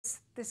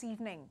this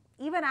evening.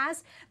 Even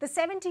as the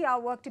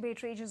 70-hour work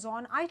debate rages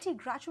on, IT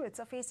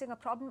graduates are facing a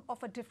problem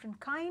of a different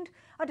kind,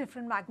 a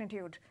different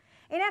magnitude.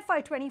 In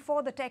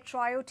FY24, the tech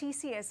trio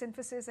TCS,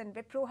 Infosys and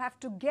Wipro have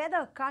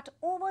together cut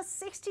over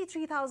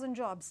 63,000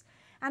 jobs.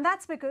 And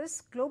that's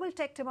because global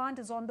tech demand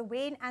is on the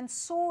wane and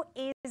so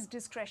is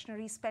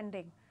discretionary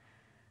spending.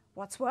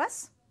 What's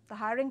worse? The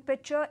hiring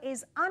picture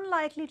is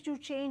unlikely to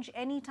change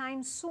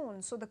anytime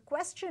soon. So the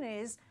question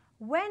is,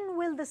 when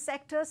will the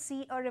sector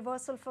see a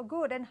reversal for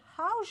good, and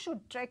how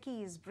should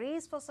techies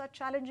brace for such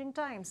challenging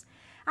times?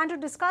 And to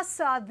discuss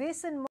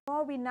this and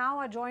more, we now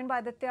are joined by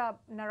Aditya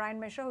Narayan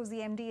Mishra, who's the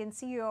MD and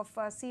CEO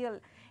of Ciel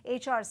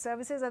HR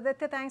Services.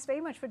 Aditya, thanks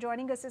very much for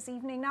joining us this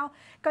evening. Now,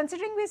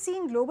 considering we're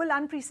seeing global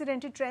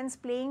unprecedented trends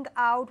playing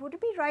out, would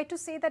it be right to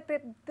say that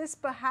this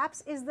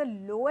perhaps is the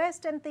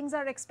lowest and things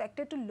are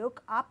expected to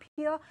look up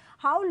here?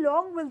 How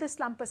long will this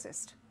slump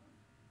persist?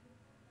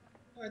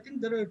 I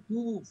think there are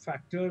two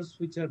factors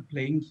which are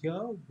playing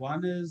here.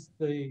 One is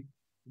the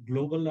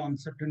global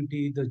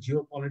uncertainty, the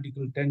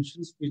geopolitical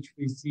tensions which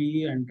we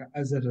see, and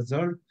as a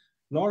result,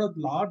 a lot of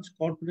large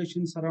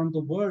corporations around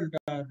the world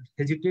are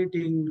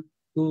hesitating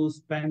to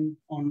spend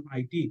on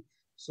IT.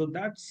 So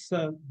that's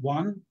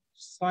one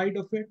side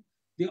of it.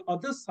 The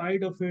other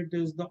side of it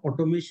is the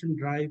automation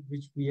drive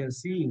which we are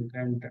seeing,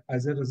 and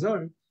as a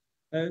result,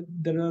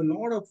 there are a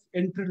lot of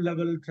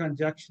entry-level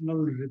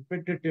transactional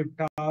repetitive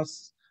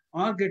tasks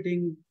are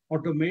getting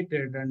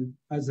automated, and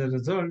as a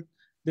result,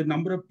 the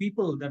number of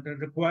people that are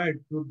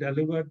required to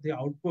deliver the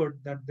output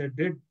that they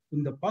did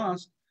in the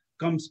past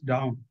comes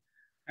down.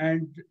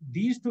 And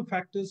these two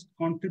factors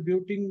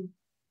contributing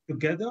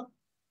together,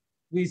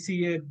 we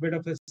see a bit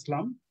of a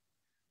slump.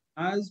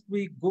 As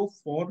we go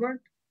forward,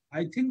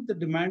 I think the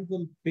demand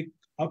will pick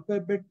up a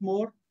bit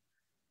more.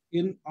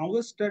 In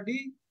our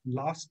study,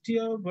 last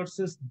year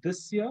versus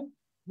this year,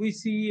 we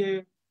see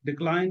a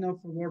decline of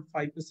about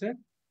 5%.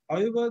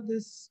 However,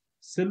 this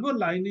silver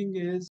lining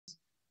is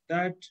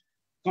that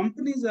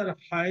companies are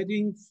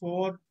hiring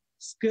for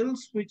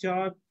skills which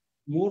are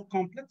more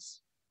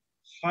complex,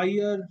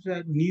 higher,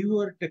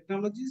 newer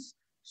technologies.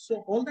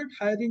 So all that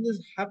hiring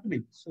is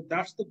happening. So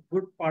that's the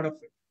good part of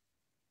it.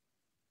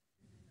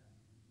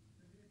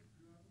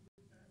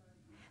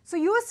 So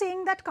you are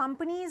saying that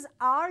companies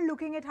are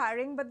looking at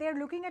hiring, but they're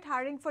looking at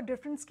hiring for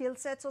different skill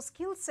sets or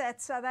skill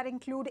sets that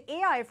include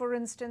AI, for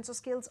instance, or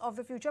skills of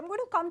the future. I'm going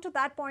to come to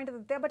that point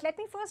there, but let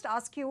me first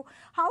ask you,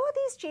 how are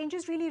these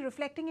changes really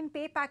reflecting in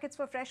pay packets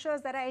for freshers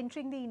that are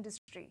entering the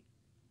industry?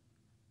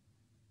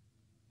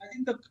 I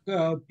think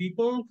the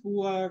people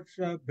who are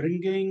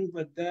bringing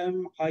with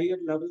them higher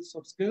levels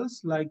of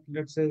skills, like,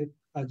 let's say,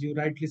 as you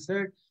rightly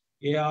said,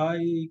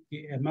 AI,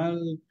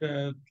 ML,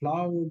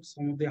 cloud,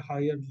 some of the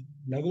higher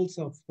levels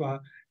of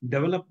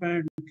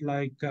development,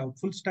 like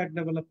full stack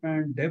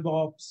development,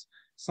 DevOps,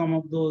 some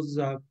of those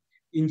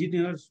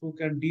engineers who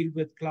can deal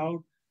with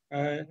cloud,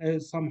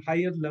 some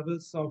higher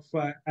levels of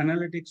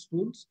analytics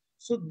tools.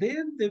 So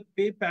there, the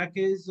pay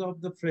package of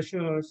the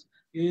freshers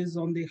is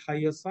on the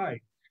higher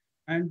side.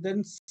 And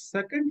then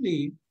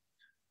secondly,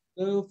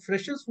 the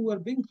freshers who are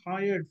being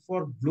hired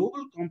for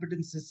global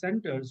competency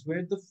centers,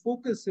 where the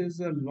focus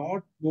is a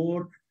lot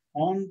more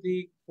on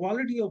the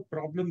quality of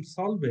problem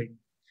solving.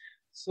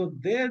 So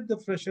there the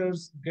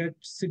freshers get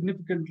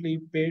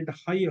significantly paid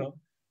higher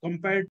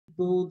compared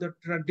to the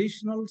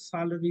traditional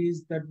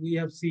salaries that we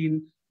have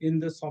seen in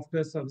the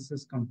software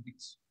services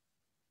companies.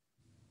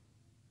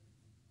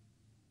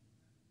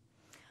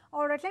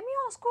 All right, let me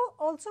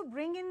also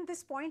bring in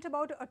this point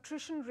about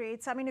attrition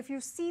rates. I mean, if you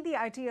see the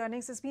IT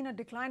earnings, there's been a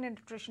decline in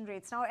attrition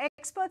rates. Now,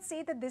 experts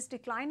say that this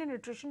decline in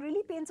attrition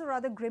really paints a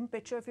rather grim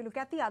picture if you look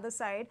at the other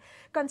side,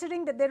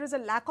 considering that there is a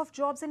lack of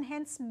jobs and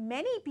hence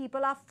many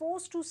people are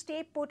forced to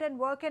stay put and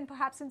work, and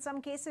perhaps in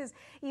some cases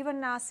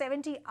even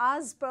 70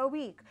 hours per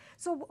week.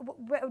 So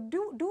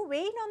do weigh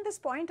in on this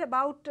point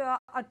about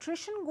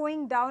attrition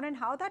going down and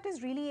how that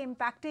is really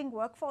impacting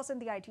workforce in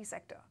the IT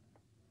sector.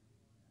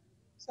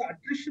 So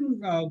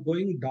attrition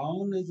going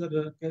down is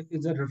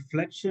a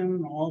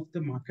reflection of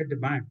the market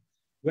demand.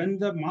 When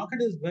the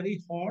market is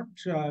very hot,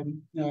 a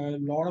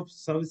lot of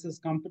services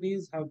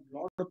companies have a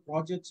lot of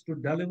projects to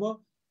deliver.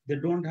 They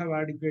don't have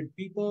adequate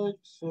people,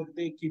 so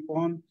they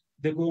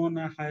go on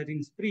a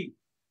hiring spree.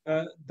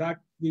 That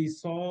we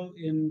saw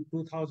in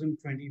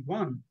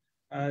 2021,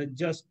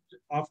 just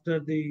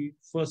after the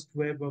first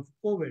wave of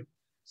COVID.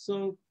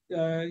 So,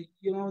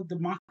 the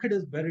market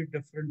is very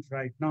different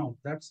right now.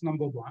 That's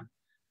number one.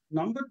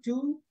 Number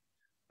two,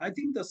 I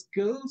think the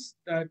skills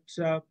that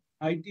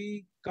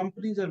IT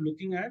companies are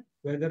looking at,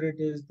 whether it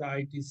is the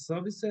IT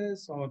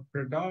services or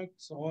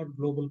products or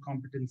global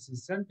competency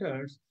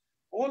centers,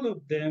 all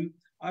of them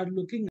are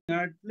looking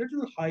at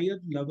little higher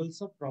levels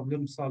of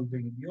problem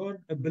solving, your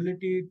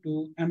ability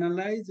to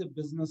analyze a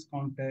business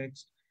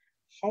context,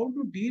 how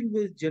to deal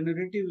with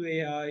generative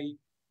AI,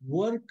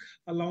 work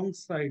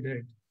alongside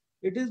it.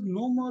 It is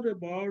no more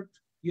about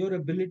your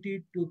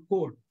ability to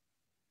code.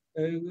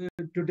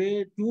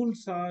 Today,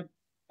 tools are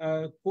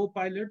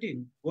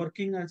co-piloting,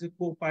 working as a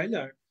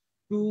co-pilot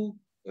to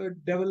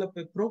develop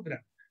a program.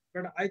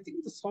 But I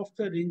think the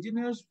software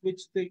engineers,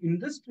 which the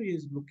industry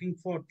is looking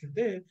for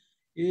today,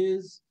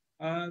 is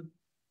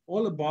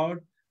all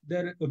about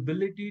their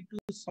ability to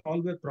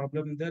solve a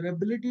problem, their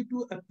ability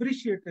to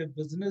appreciate a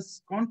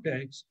business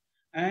context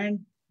and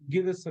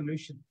give a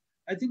solution.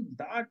 I think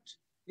that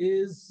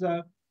is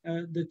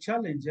the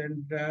challenge,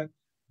 and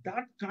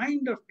that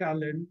kind of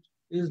talent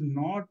is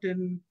not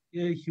in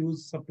a huge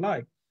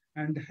supply,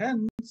 and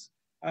hence,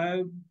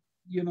 uh,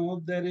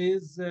 there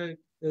is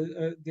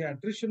the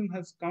attrition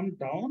has come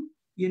down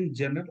in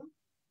general,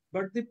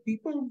 but the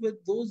people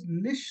with those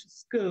niche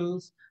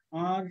skills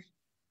are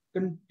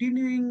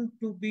continuing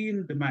to be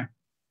in demand.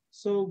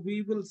 So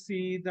we will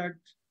see that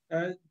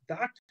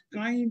that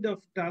kind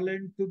of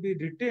talent to be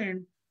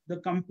retained, the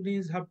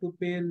companies have to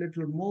pay a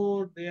little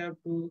more. They have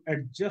to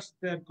adjust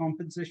their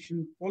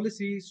compensation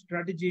policy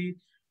strategy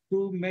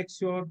to make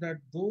sure that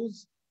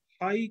those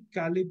high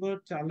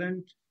caliber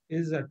talent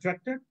is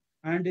attracted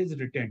and is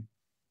retained.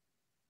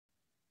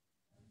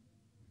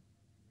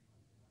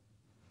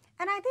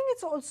 And I think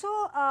it's also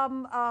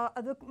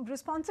the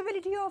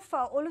responsibility of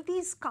all of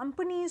these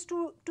companies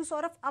to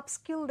sort of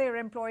upskill their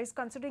employees,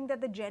 considering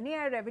that the Gen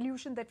AI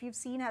revolution that we've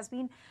seen has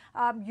been,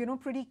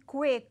 pretty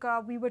quick.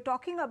 We were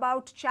talking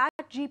about Chat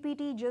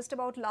GPT just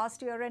about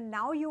last year, and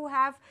now you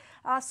have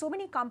so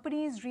many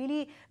companies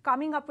really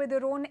coming up with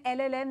their own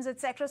LLMs,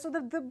 etc. So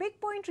the big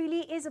point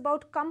really is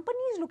about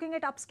companies looking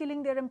at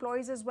upskilling their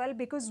employees as well,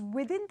 because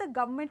within the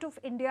government of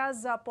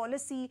India's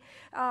policy,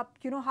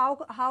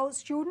 how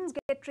students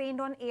get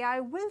trained on AI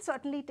will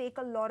certainly take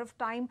a lot of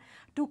time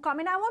to come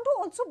in. I want to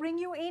also bring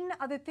you in,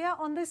 Aditya,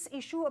 on this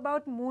issue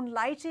about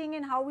moonlighting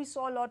and how we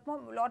saw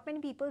many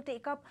people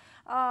take up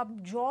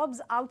jobs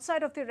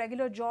outside of their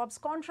regular jobs,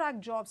 contract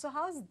jobs. So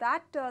how is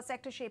that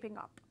sector shaping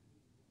up?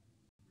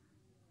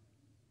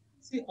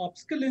 See,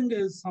 upskilling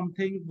is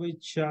something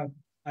which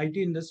IT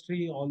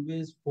industry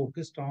always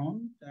focused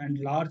on, and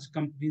large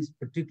companies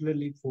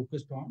particularly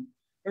focused on.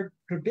 But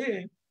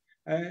today,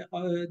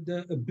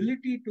 the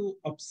ability to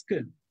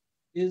upskill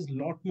is a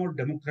lot more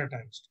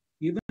democratized.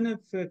 Even if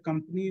a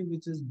company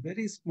which is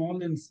very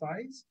small in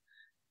size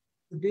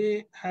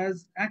today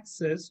has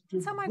access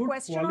to So my good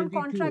question on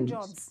quality contract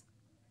tools.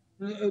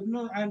 jobs.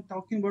 No, I'm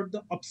talking about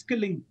the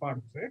upskilling part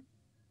of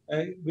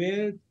it,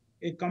 where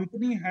a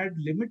company had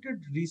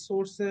limited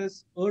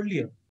resources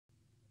earlier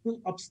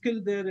to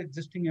upskill their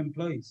existing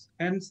employees.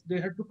 Hence, they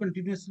had to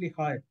continuously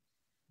hire.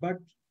 But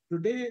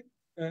today,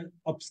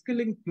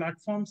 upskilling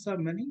platforms are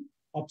many,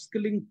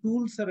 upskilling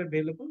tools are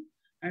available,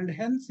 and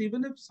hence,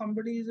 even if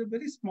somebody is a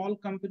very small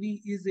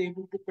company, is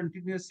able to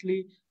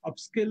continuously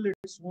upskill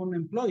its own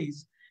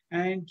employees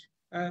and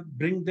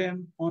bring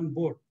them on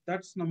board.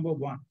 That's number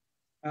one.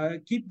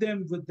 Keep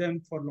them with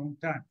them for a long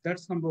time.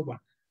 That's number one.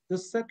 The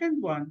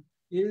second one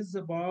is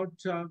about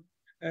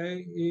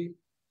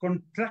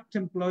contract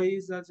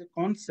employees as a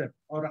concept,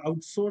 or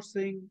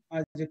outsourcing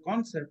as a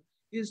concept,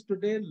 is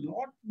today a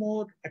lot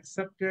more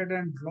accepted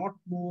and a lot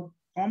more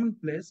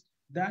commonplace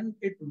than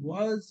it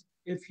was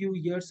a few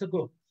years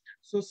ago.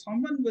 So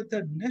someone with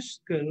a niche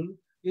skill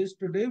is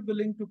today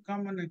willing to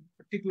come on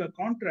a particular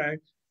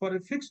contract for a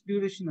fixed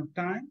duration of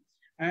time,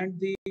 and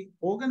the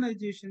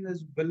organization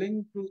is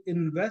willing to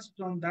invest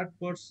on that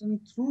person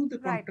through the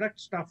contract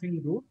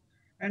staffing route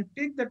and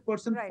take that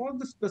person for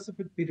the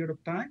specific period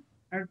of time.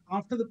 And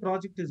after the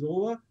project is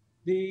over,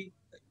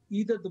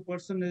 either the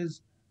person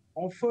is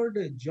offered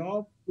a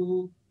job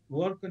to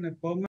work in a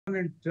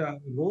permanent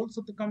roles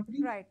of the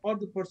company, or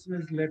the person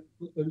is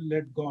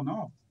let gone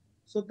off.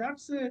 So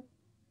that's a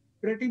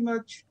pretty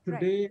much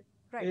today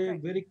a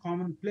very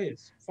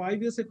commonplace.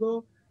 5 years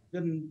ago,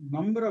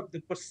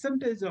 the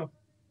percentage of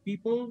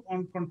people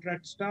on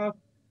contract staff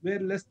were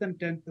less than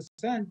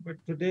 10%, but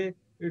today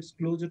it's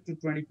closer to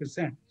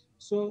 20%.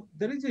 So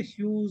there is a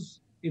huge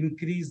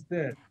increase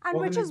there. And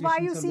which is why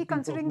you see,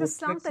 considering the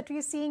slump that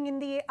we're seeing in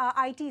the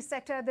IT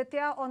sector,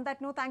 Aditya, on that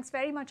note, thanks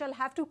very much. I'll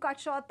have to cut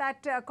short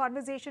that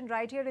conversation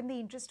right here in the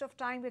interest of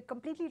time. We're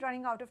completely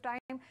running out of time.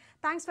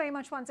 Thanks very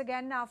much once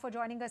again for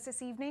joining us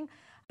this evening.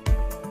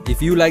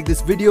 If you like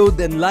this video,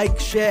 then like,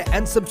 share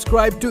and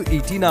subscribe to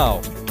ET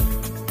Now.